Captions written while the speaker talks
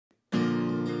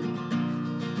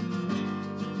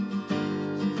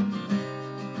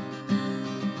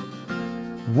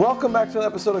Welcome back to another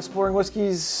episode of Exploring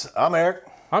Whiskeys. I'm Eric.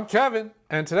 I'm Kevin,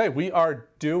 and today we are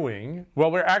doing, well,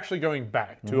 we're actually going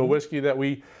back to a whiskey that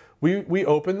we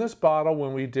opened this bottle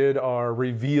when we did our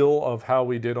reveal of how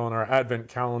we did on our Advent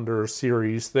Calendar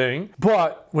series thing,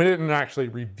 but we didn't actually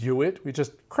review it, we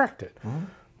just cracked it.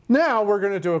 Now we're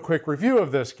going to do a quick review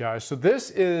of this, guys. So this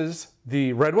is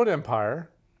the Redwood Empire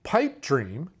Pipe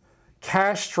Dream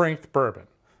Cask Strength Bourbon.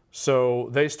 So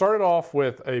they started off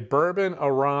with a bourbon, a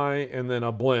rye, and then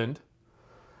a blend.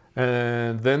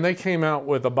 And then they came out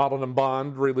with a bottled and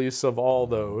bond release of all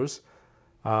those,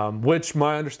 which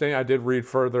my understanding, I did read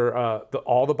further,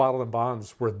 all the bottled and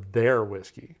bonds were their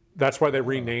whiskey. That's why they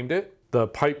renamed it. The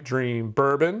Pipe Dream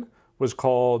Bourbon was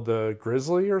called the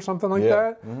Grizzly or something like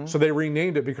that. So they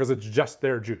renamed it because it's just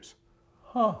their juice.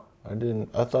 Huh. I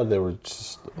thought they were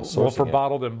just Well, for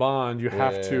bottled and bond, you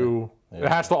have to, it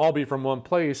has to all be from one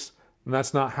place, and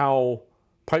that's not how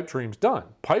Pipe Dream's done.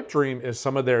 Pipe Dream is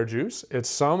some of their juice. It's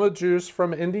some juice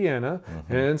from Indiana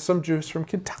and some juice from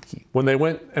Kentucky. When they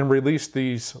went and released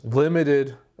these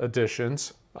limited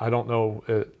editions, I don't know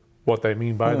what they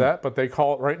mean by that, but they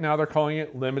call it, right now they're calling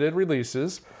it limited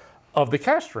releases of the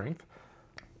cask strength.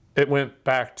 It went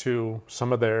back to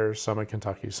some of theirs, some of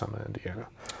Kentucky, some of Indiana.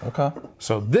 Okay.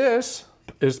 So this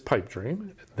is Pipe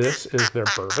Dream. This is their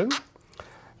bourbon.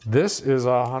 This is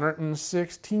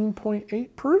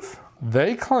 116.8 proof.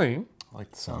 They claim... I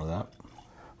like the sound of that.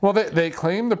 Well, they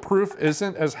claim the proof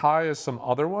isn't as high as some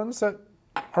other ones that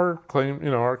are claimed,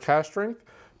 are cask strength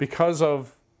because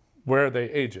of where they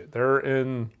age it. They're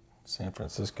in... San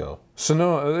Francisco.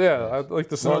 Sonoma, like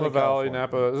the Sonoma Valley,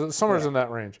 Napa, somewhere's in that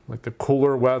range. Like the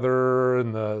cooler weather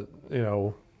and the,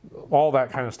 all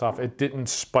that kind of stuff. It didn't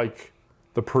spike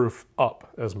the proof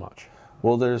up as much.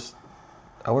 Well,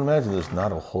 I would imagine there's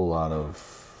not a whole lot of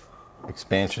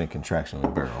expansion and contraction in the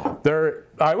barrel.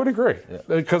 I would agree,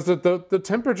 because the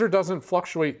temperature doesn't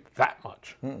fluctuate that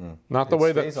much. Not the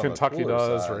way that Kentucky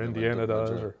does or Indiana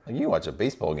does. You watch a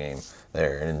baseball game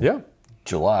there, and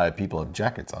July, people have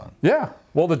jackets on. Yeah.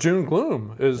 Well, the June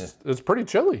gloom is pretty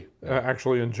chilly,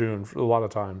 actually, in June a lot of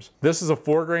times. This is a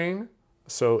 4-grain,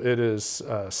 so it is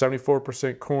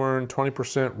 74% corn,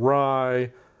 20% rye,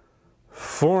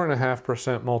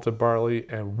 4.5% malted barley,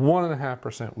 and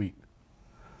 1.5% wheat.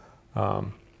 I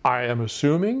am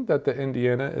assuming that the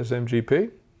Indiana is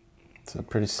MGP. It's a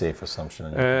pretty safe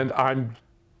assumption. And I'm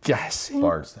guessing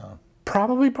Bardstown.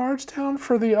 Probably Bardstown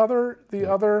for the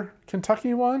other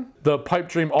Kentucky one. The Pipe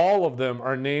Dream, all of them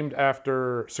are named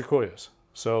after sequoias.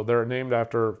 So they're named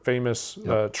after famous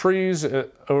trees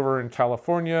over in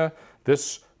California.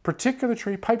 This particular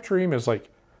tree, Pipe Dream, is like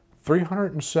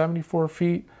 374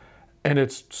 feet, and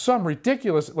it's some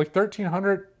ridiculous, like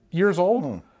 1,300 years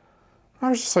old. I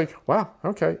was just like, wow,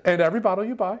 okay. And every bottle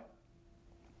you buy,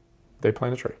 they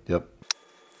plant a tree. Yep.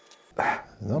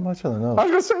 Not much on the nose. I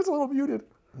was gonna say it's a little muted.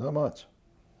 Not much.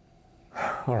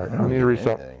 All right, I need to reach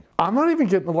up. I'm not even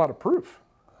getting a lot of proof.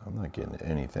 I'm not getting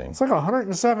anything. It's like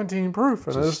 117 proof,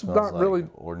 and it's not like really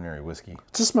ordinary whiskey. It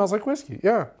just smells like whiskey.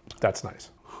 Yeah, that's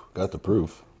nice. Got the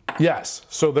proof. Yes.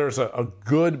 So there's a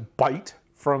good bite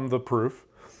from the proof.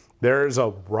 There's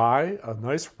a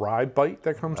nice rye bite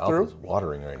that comes through. Mouth is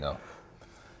watering right now.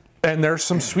 And there's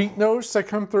some sweet notes that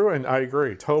come through, and I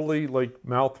agree, totally like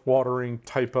mouth-watering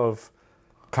type of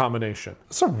combination.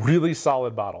 It's a really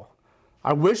solid bottle.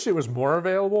 I wish it was more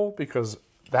available because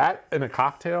that in a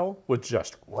cocktail would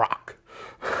just rock.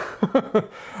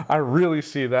 I really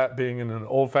see that being in an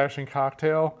old-fashioned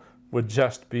cocktail would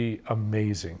just be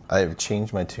amazing. I have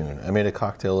changed my tune. I made a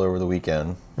cocktail over the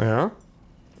weekend. Yeah?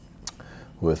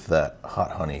 With that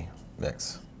hot honey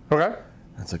mix. Okay.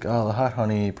 It's like, the hot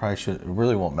honey it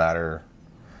really won't matter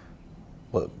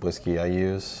what whiskey I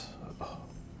use.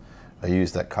 I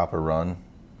use that Copper Run.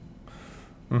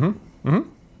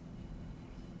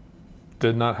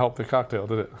 Did not help the cocktail,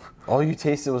 did it? All you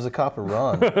tasted was a Copper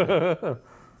Run.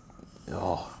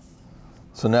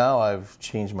 So now I've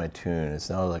changed my tune. It's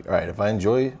now like, all right, if I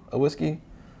enjoy a whiskey,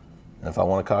 and if I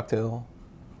want a cocktail,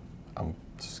 I'm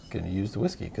just going to use the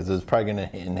whiskey because it's probably going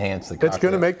to enhance the cocktail. It's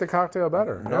going to make the cocktail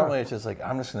better. Normally it's just like,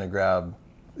 I'm just going to grab...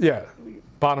 Yeah,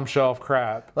 bottom shelf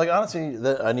crap. Like, honestly,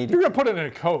 I need to... You're going to put it in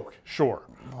a Coke, sure.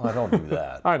 Well, I don't do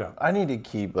that. I know. I need to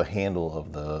keep a handle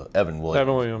of the Evan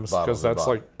Williams. Because that's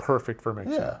like perfect for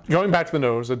mixing. Yeah. Going back to the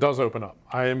nose, it does open up.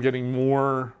 I am getting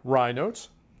more rye notes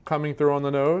coming through on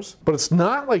the nose, but it's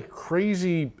not like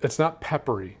crazy. It's not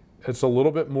peppery. It's a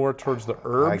little bit more towards the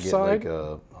herb side.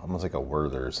 Like almost like a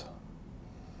Werther's.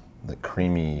 The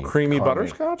creamy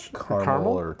butterscotch?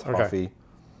 Caramel or toffee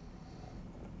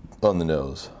on the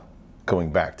nose.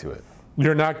 Going back to it.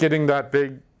 You're not getting that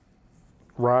big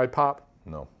rye pop?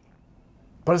 No.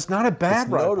 But it's not a bad It's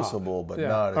rye pop. noticeable, but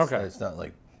Yeah. it's not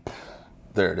like,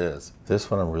 there it is.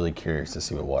 This one I'm really curious to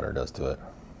see what water does to it.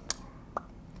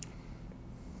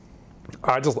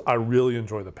 I really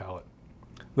enjoy the palate.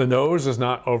 The nose is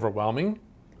not overwhelming.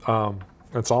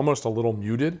 It's almost a little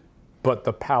muted, but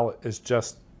the palate is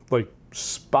just like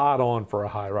spot on for a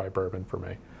high rye bourbon for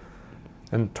me.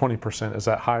 And 20%, is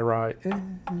that high rye?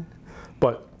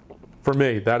 But for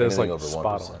me, that is Anything like over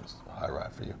spot 1% on. is high rye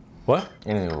for you. What?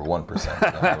 Anything over 1% is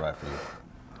high rye for you.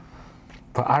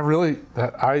 But I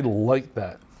like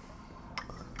that.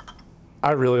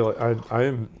 I really like.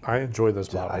 I enjoy this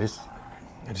bottle.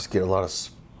 I just get a lot of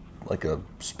like a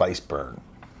spice burn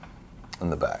in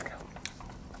the back.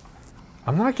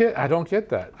 I don't get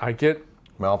that. I get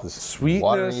Mouth is sweetness.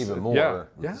 watering even more Yeah.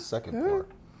 with the second pour.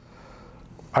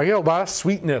 I get a lot of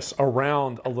sweetness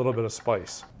around a little bit of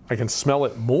spice. I can smell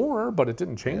it more, but it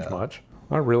didn't change much.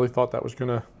 I really thought that was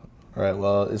gonna. All right.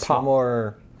 Well, it's pop. no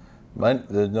more.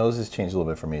 The nose has changed a little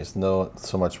bit for me. It's no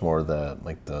so much more that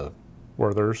like the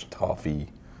Werther's. toffee,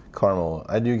 caramel.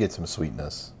 I do get some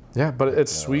sweetness. Yeah, but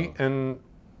it's sweet and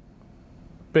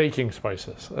baking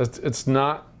spices. It's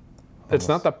not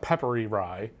the peppery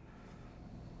rye.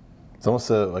 It's almost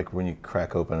like when you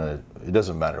crack open it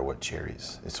doesn't matter what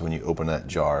cherries. It's when you open that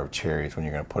jar of cherries when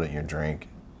you're going to put it in your drink.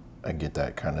 I get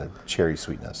that kind of cherry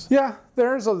sweetness. Yeah,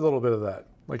 there's a little bit of that,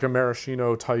 like a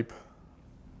maraschino type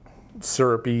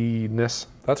syrupiness.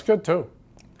 That's good too.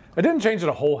 I didn't change it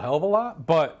a whole hell of a lot,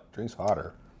 but Drink's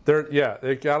hotter.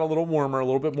 it got a little warmer, a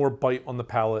little bit more bite on the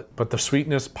palate, but the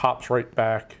sweetness pops right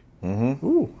back. Mm-hmm.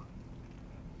 Ooh.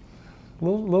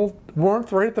 Little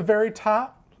warmth right at the very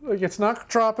top. Like it's not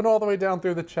dropping all the way down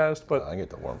through the chest, but I get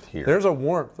the warmth here. there's a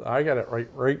warmth. I got it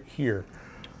right here.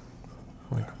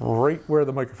 Like right where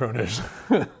the microphone is.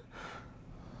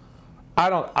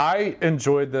 I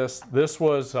enjoyed this. This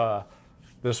was a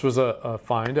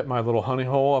find at my little honey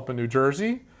hole up in New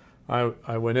Jersey.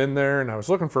 I went in there and I was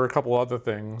looking for a couple other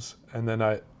things, and then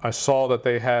I saw that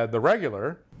they had the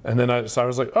regular, and then so I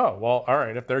was like, oh well, all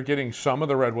right. If they're getting some of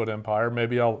the Redwood Empire,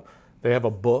 maybe they have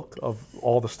a book of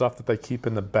all the stuff that they keep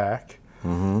in the back.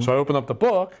 Mm-hmm. So I opened up the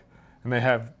book, and they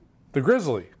have the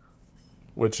Grizzly,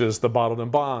 which is the bottled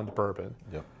and bond bourbon.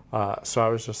 Yep. So I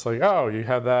was just like, oh, you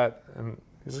have that? And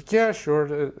he's like, yeah,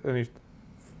 sure. And he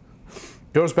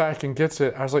goes back and gets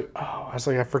it. I was like,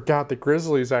 I forgot the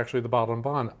Grizzly is actually the bottled and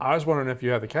bond. I was wondering if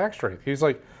you had the Cask strength. He's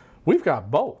like, we've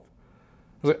got both.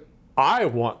 I was like, I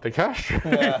want the Cask strength.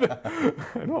 Yeah.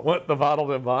 I don't want the bottled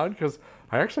and bond because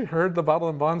I actually heard the bottled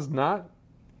and bond's not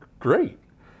great.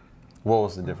 What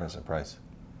was the difference in price?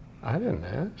 I didn't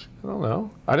ask. I don't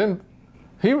know. I didn't.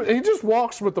 He just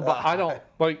walks with the. I don't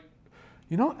like.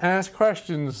 You don't ask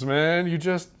questions, man. You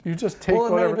just take Well, it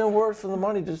might whatever. have been worth the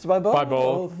money just to buy both. Buy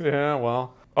both. Yeah.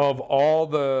 Well, of all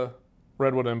the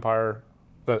Redwood Empire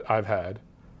that I've had,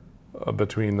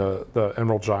 between the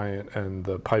Emerald Giant and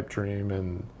the Pipe Dream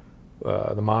and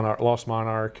the Lost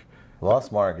Monarch.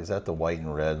 Lost Monarch, is that the white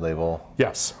and red label?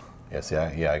 Yes. Yes,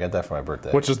 yeah, I got that for my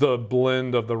birthday. Which is the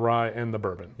blend of the rye and the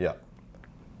bourbon. Yeah.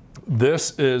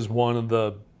 This is one of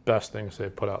the best things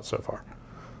they've put out so far.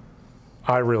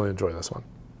 I really enjoy this one.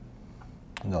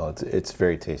 No, it's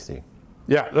very tasty.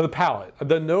 Yeah, the palate.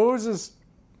 The nose is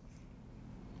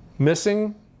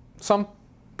missing some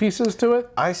pieces to it.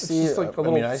 I see. It's just like a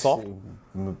little soft.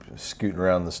 Scooting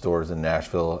around the stores in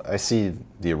Nashville, I see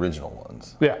the original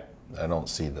ones. Yeah. I don't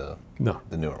see the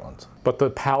newer ones. But the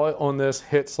palate on this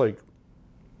hits like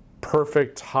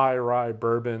perfect high rye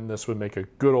bourbon. This would make a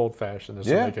good old fashioned. This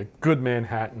would make a good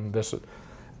Manhattan.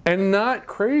 And not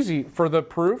crazy for the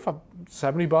proof of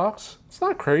 $70. It's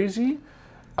not crazy.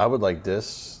 I would like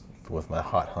this with my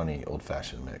hot honey old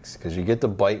fashioned mix because you get the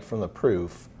bite from the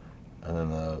proof, and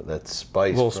then that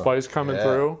spice. Spice coming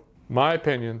through. My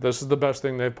opinion, this is the best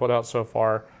thing they've put out so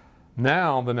far.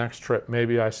 Now the next trip,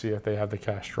 maybe I see if they have the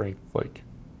Cask strength like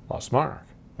Lost Monarch.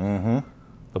 Mm-hmm.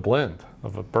 The blend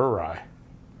of a burr rye.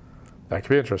 That could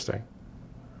be interesting.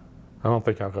 I don't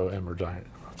think I'll go Emerald Giant.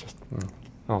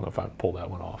 I don't know if I pull that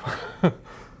one off.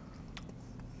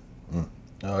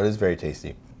 No, it is very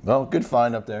tasty. Well, good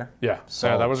find up there. Yeah,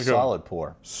 that was a good solid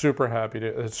pour. Super happy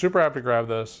to grab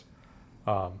this.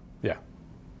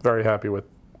 Very happy with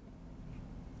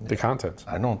the contents.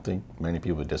 I don't think many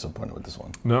people are disappointed with this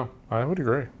one. No, I would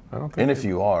agree. I don't think. And if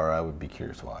you are, I would be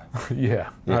curious why. Yeah,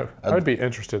 I'd be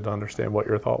interested to understand what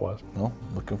your thought was. Well,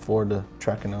 looking forward to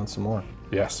tracking down some more.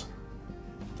 Yes.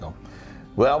 So,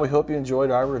 well, we hope you enjoyed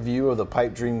our review of the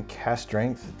Pipe Dream Cask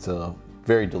Strength. It's a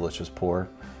very delicious pour.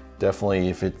 Definitely,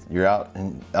 if you're out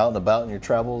and about in your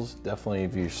travels, definitely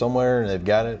if you're somewhere and they've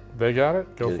got it,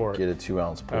 go for it. Get a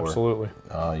 2-ounce pour. Absolutely.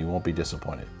 You won't be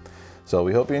disappointed. So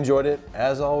we hope you enjoyed it.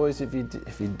 As always, if you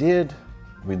did,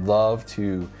 we'd love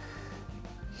to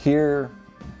hear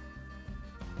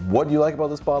what you like about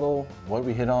this bottle, what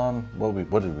we hit on, what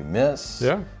did we miss.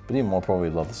 Yeah. But even more importantly,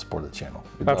 we'd love to support the channel.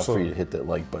 We'd love for you to hit that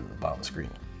like button at the bottom of the screen.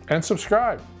 And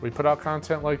subscribe. We put out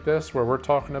content like this where we're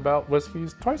talking about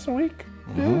whiskeys twice a week,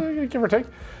 give or take.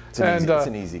 It's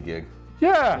an easy gig.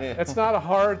 Yeah, it's not a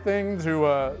hard thing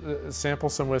to sample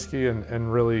some whiskey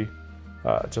and really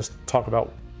just talk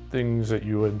about things that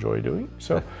you enjoy doing.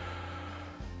 So,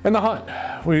 and the hunt,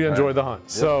 we enjoy the hunt. Yep.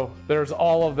 So there's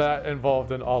all of that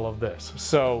involved in all of this.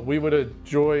 So we would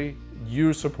enjoy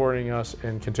you supporting us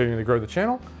and continuing to grow the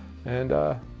channel. And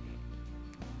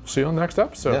see you on the next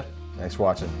episode. Yeah. Thanks for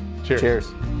watching. Cheers. Cheers.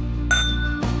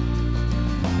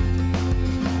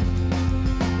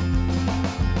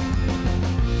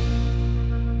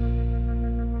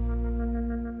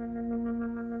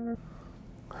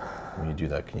 When you do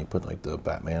that, can you put like the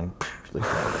Batman?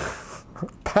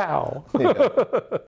 Pow. Yeah.